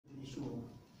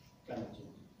climate change.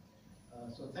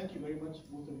 So thank you very much,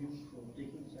 both of you, for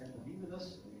taking the time to be with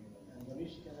us. And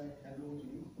Laveesh, can I hand over to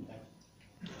you? Thank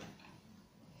you.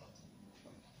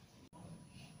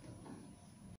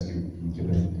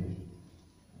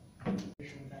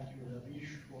 Thank you,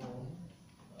 Laveesh, for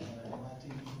inviting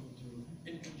me to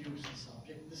introduce the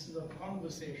subject. This is a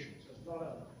conversation, so it's not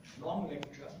a long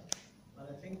lecture, but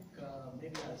I think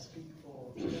maybe I'll speak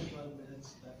for 10 or 12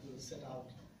 minutes that will set out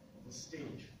the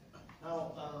stage.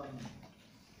 Now,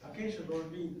 Rakesh has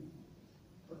already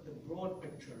put the broad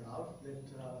picture out that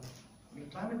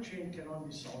climate change cannot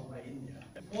be solved by India.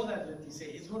 Before that, let me say,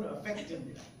 it's going to affect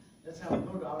India. Let's have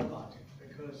no doubt about it,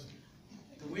 because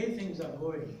the way things are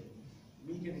going,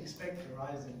 we can expect a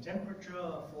rise in temperature,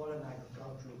 a fall in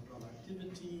agricultural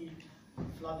productivity,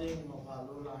 flooding of our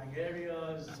low-lying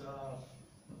areas,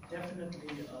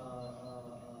 definitely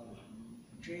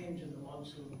change in the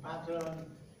monsoon pattern,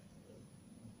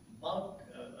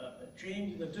 a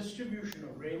change in the distribution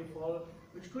of rainfall,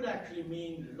 which could actually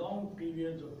mean long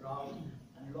periods of drought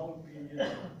and long periods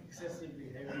of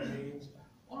excessively heavy rains,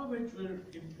 all of which will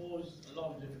impose a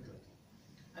lot of difficulty.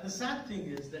 And the sad thing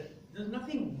is that there's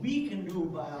nothing we can do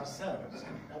by ourselves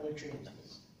that will change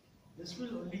this. This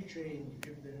will only change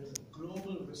if there is a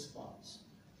global response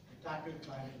to tackle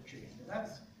climate change. And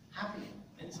that's happening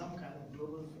in some kind of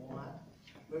global format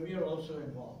where we are also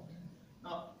involved.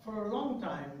 Now, for a long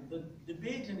time, the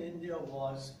debate in India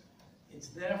was, it's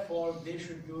their fault, they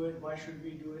should do it, why should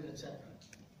we do it, etc.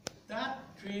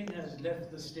 That train has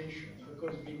left the station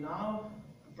because we now,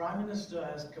 the Prime Minister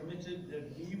has committed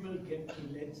that we will get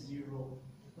to net zero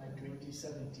by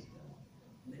 2070.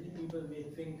 Many people may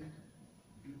think,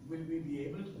 will we be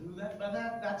able to do that? But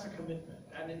that's a commitment.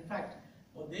 And in fact,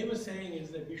 what they were saying is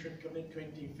that we should commit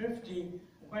 2050.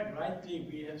 Quite rightly,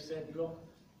 we have said, look,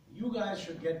 you guys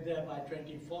should get there by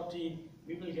 2040.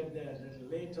 We will get there a little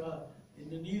later.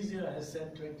 Indonesia has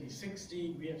said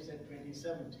 2060. We have said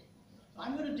 2070. So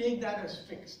I'm going to take that as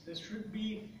fixed. It should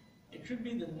be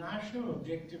the national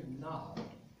objective now.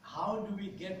 How do we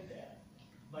get there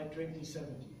by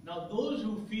 2070? Now, those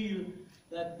who feel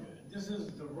that this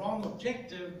is the wrong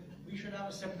objective, we should have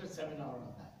a separate seminar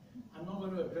on that. I'm not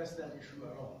going to address that issue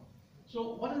at all.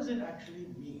 So what does it actually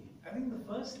mean? I think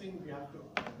the first thing we have to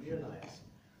realize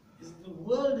is the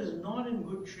world is not in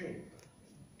good shape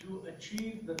to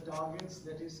achieve the targets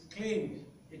that is claimed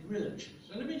it will achieve.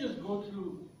 So let me just go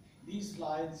through these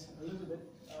slides a little bit.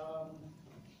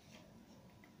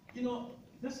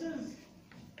 This is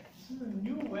a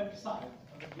new website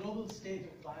on the Global State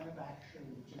of Climate Action,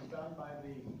 which is done by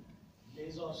the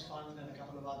Bezos Fund and a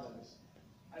couple of others.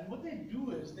 And what they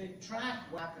do is they track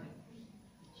what's happening.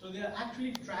 So they're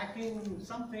actually tracking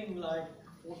something like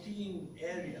 14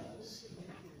 areas.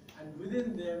 And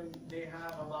within them, they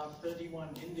have about 31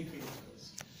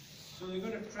 indicators. So they're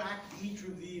going to track each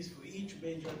of these for each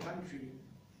major country.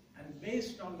 And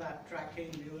based on that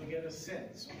tracking, you will get a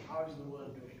sense of how is the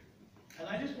world doing. And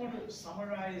I just want to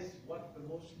summarize what the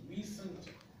most recent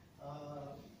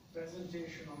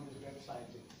presentation on this website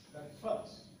is. That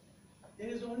first, there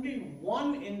is only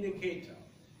one indicator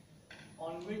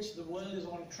on which the world is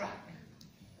on track.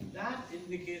 That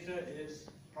indicator is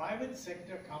private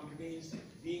sector companies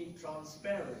being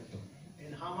transparent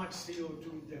in how much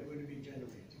CO2 they're going to be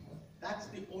generating. That's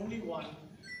the only one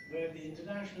where the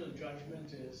international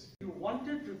judgment is. If you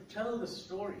wanted to tell the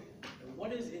story,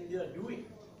 what is India doing?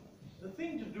 The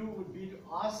thing to do would be to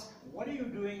ask, what are you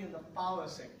doing in the power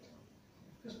sector?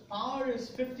 Because power is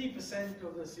 50%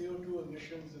 of the CO2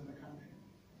 emissions in the country.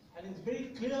 And it's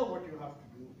very clear what you have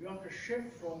to do. You have to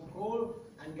shift from coal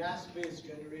and gas-based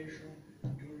generation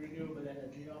to renewable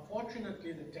energy. Now,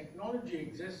 fortunately, the technology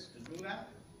exists to do that.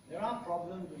 There are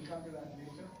problems, we'll come to that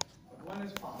later, but one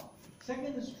is power.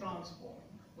 Second is transport,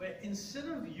 where instead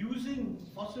of using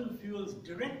fossil fuels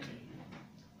directly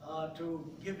to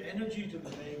give energy to the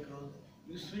vehicle,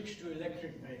 you switch to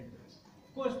electric vehicles.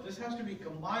 Of course, this has to be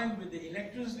combined with the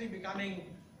electricity becoming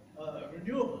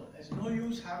renewable. There's no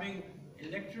use having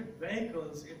electric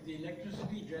vehicles if the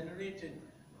electricity generated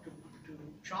to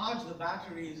charge the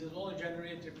batteries is all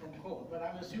generated from coal. But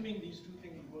I'm assuming these two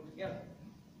things go together.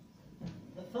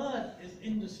 The third is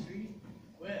industry,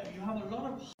 where you have a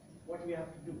lot of what we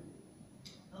have to do.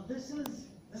 Now this is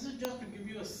just to give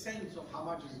you a sense of how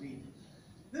much is needed.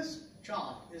 This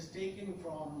chart is taken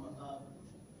from a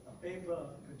paper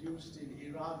produced in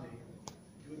Irade,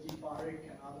 Jyoti Parikh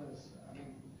and others. I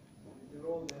mean, they're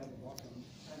all there at the bottom.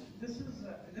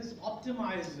 And this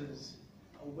optimizes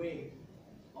a way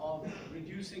of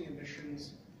reducing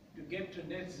emissions to get to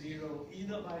net zero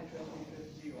either by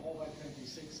 2050 or by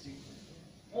 2060,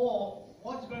 or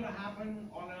what's going to happen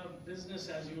on a business business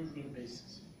as usual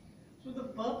basis. So the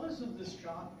purpose of this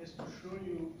chart is to show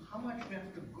you how much we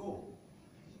have to go.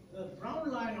 The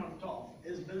brown line on top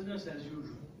is business as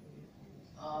usual.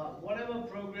 Whatever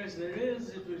progress there is,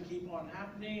 it will keep on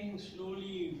happening.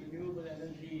 Slowly, renewable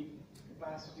energy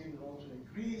capacity will also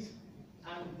increase,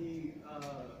 and the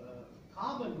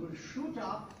carbon will shoot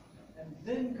up and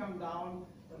then come down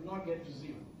but not get to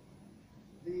zero.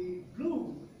 The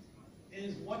blue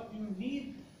is what you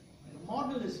need. The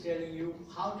model is telling you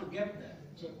how to get there.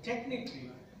 So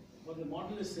technically, what the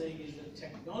model is saying is that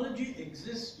technology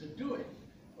exists to do it,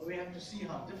 but we have to see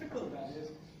how difficult that is.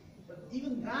 But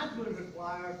even that will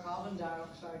require carbon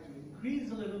dioxide to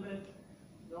increase a little bit,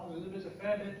 not a little bit, a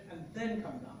fair bit, and then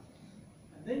come down.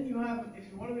 And then you have, if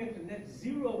you want to get to net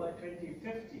zero by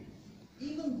 2050,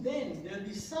 even then there'll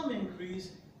be some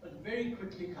increase, but very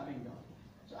quickly coming down.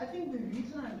 So I think the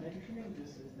reason I'm mentioning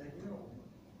this is that,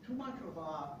 too much of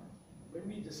when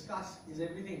we discuss, is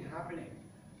everything happening?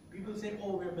 People say,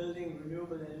 oh, we're building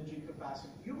renewable energy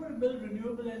capacity. You will build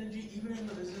renewable energy even in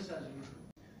the business as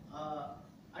usual.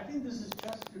 I think this is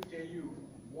just to tell you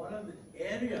what are the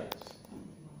areas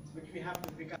which we have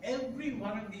to become. Every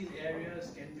one of these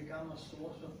areas can become a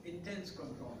source of intense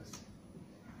controversy.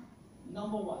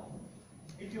 Number one,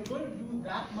 if you're going to do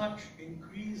that much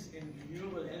increase in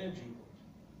renewable energy,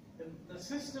 then the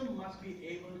system must be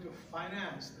able to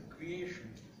finance the creation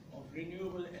of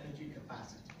renewable energy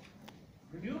capacity.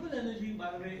 Renewable energy,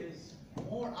 by the way, is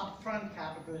more upfront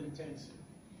capital intensive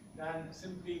than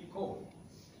simply coal.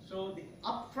 So the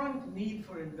upfront need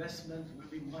for investment will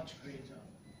be much greater.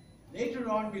 Later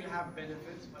on, we'll have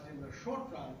benefits, but in the short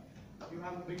run, you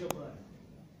have a bigger burden.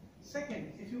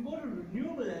 Second, if you go to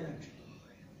renewable energy,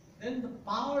 then the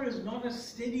power is not a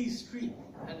steady stream,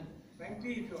 and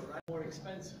frankly, if you're right, more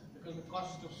expensive because the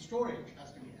cost of storage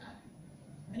has to be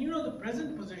added. And the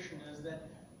present position is that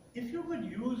if you could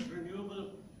use renewable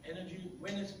energy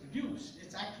when it's produced,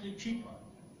 it's actually cheaper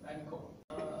than coal.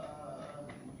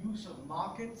 Use of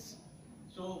markets,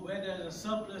 so where there's a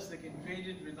surplus, they can trade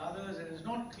it with others, and it's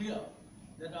not clear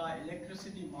that our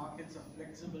electricity markets are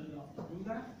flexible enough to do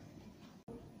that.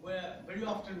 Where very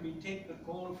often we take the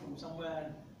coal from somewhere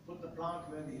and put the plant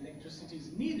where the electricity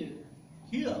is needed.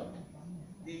 Here,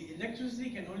 the electricity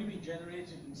can only be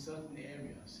generated in certain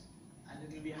areas, and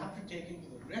it will have to take into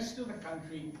the rest of the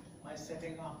country by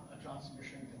setting up a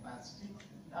transmission capacity.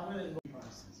 That will involve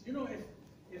prices.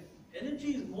 If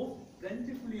energy is more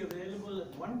plentifully available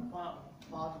at one part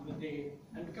of the day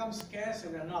and becomes scarce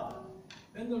in another,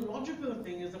 then the logical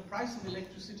thing is the price of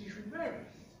electricity should vary.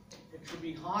 It should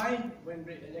be high when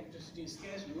electricity is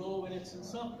scarce, low when it's in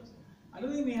surplus. I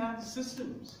don't think we have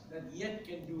systems that yet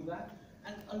can do that,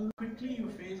 and quickly you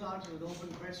phase out is an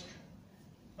open question.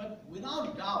 But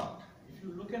without doubt, if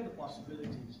you look at the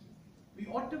possibilities, we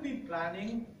ought to be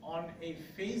planning on a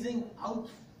phasing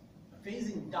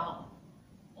down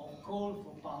of coal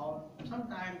for power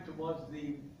sometime towards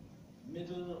the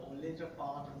middle or later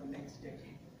part of the next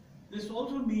decade. This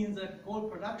also means that coal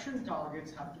production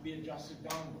targets have to be adjusted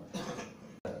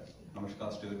downward.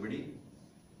 Namaskar to everybody.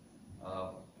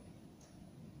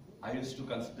 I used to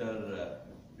consider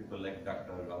people like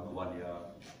Dr. Ahluwalia,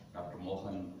 Dr.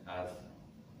 Mohan as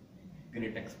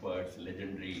great experts,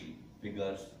 legendary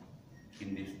figures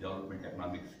in this development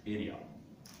economics area.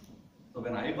 So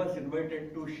when I was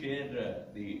invited to share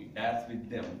the dais with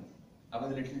them, I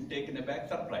was a little taken aback,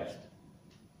 surprised.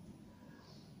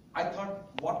 I thought,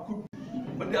 what could,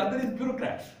 but the other is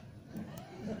bureaucrats.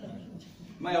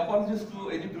 My apologies to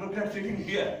any bureaucrat sitting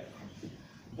here.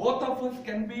 Both of us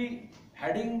can be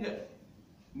heading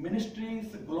ministries,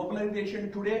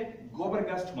 globalization today,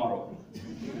 GlobaL tomorrow.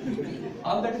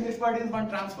 All that is required is one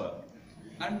transfer.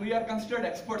 And we are considered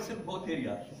experts in both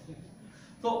areas.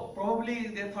 So probably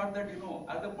they thought that,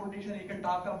 as a politician, he can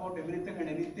talk about everything and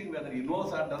anything, whether he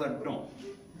knows or doesn't know.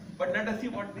 But let us see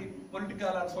what the political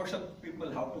or social people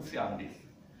have to say on this.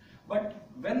 But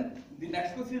when the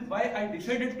next question is why I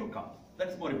decided to come,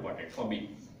 that's more important for me.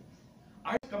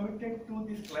 I committed to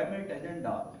this climate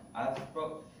agenda, as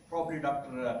probably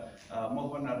Dr.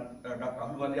 Mohan or Dr.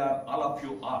 Ahluwalia, all of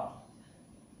you are.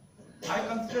 I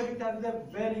consider it as a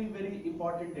very, very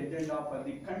important agenda for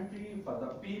the country, for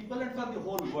the people, and for the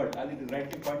whole world, as it is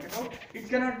rightly pointed out. It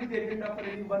cannot be the agenda for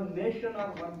any one nation or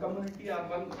one community or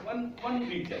one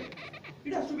region.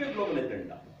 It has to be a global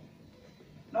agenda.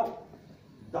 Now,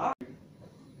 that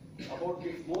about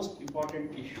this most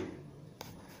important issue.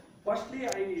 Firstly,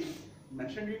 I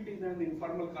mentioned it in an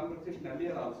informal conversation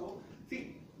earlier also.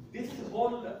 See, this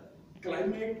whole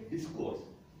climate discourse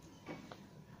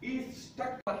is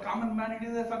stuck for common man. It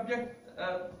is a subject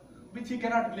which he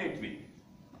cannot relate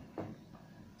with.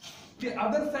 The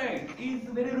other side is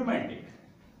very romantic,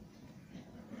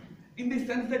 in the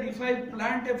sense that if I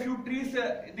plant a few trees,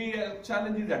 the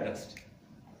challenge is addressed.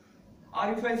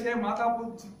 Or if I say Mata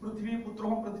Prithvi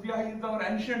Putroham Prithviya is our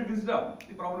ancient wisdom,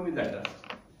 the problem is addressed.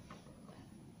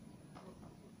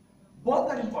 Both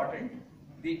are important.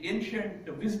 The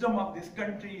ancient wisdom of this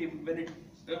country, when it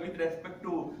with respect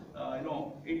to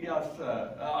India's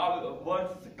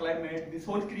world's climate, this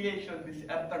whole creation, this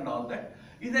earth and all that,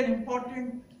 is an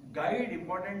important guide,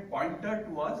 important pointer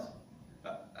to us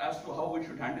as to how we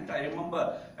should handle it. I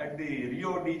remember at the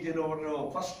Rio de Janeiro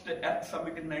first Earth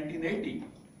Summit in 1980,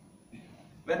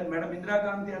 when Madam Indira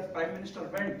Gandhi as Prime Minister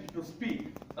went to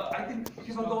speak, I think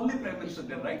she was the only Prime Minister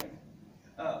there, right?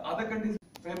 Other countries,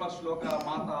 famous shloka,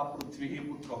 Mata Prithvi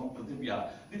Putroham Prithivya.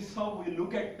 This is how we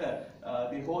look at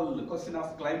the whole question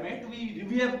of climate. We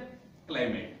revere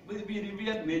climate, we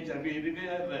revere nature, we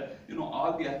revere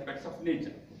all the aspects of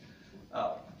nature.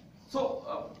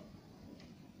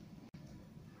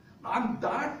 On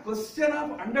that question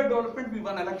of underdevelopment, we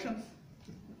won elections.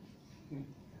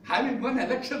 Having won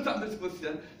elections on this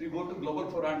question, we go to Global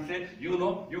Forum and say,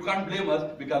 you can't blame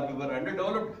us because we were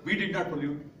underdeveloped, we did not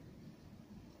pollute.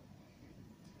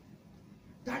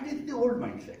 That is the old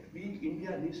mindset.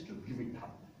 India needs to give it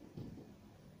up.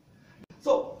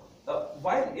 So,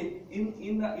 while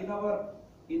in our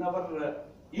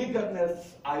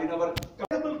eagerness or in our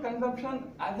credible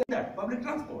consumption, as that public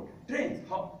transport, trains,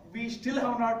 we still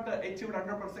have not achieved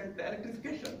 100%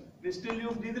 electrification. We still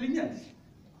use diesel engines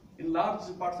in large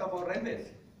parts of our railways.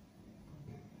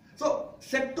 So,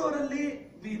 sectorally,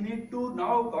 we need to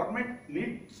now, government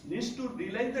needs to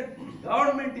realize that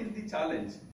government is the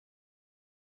challenge.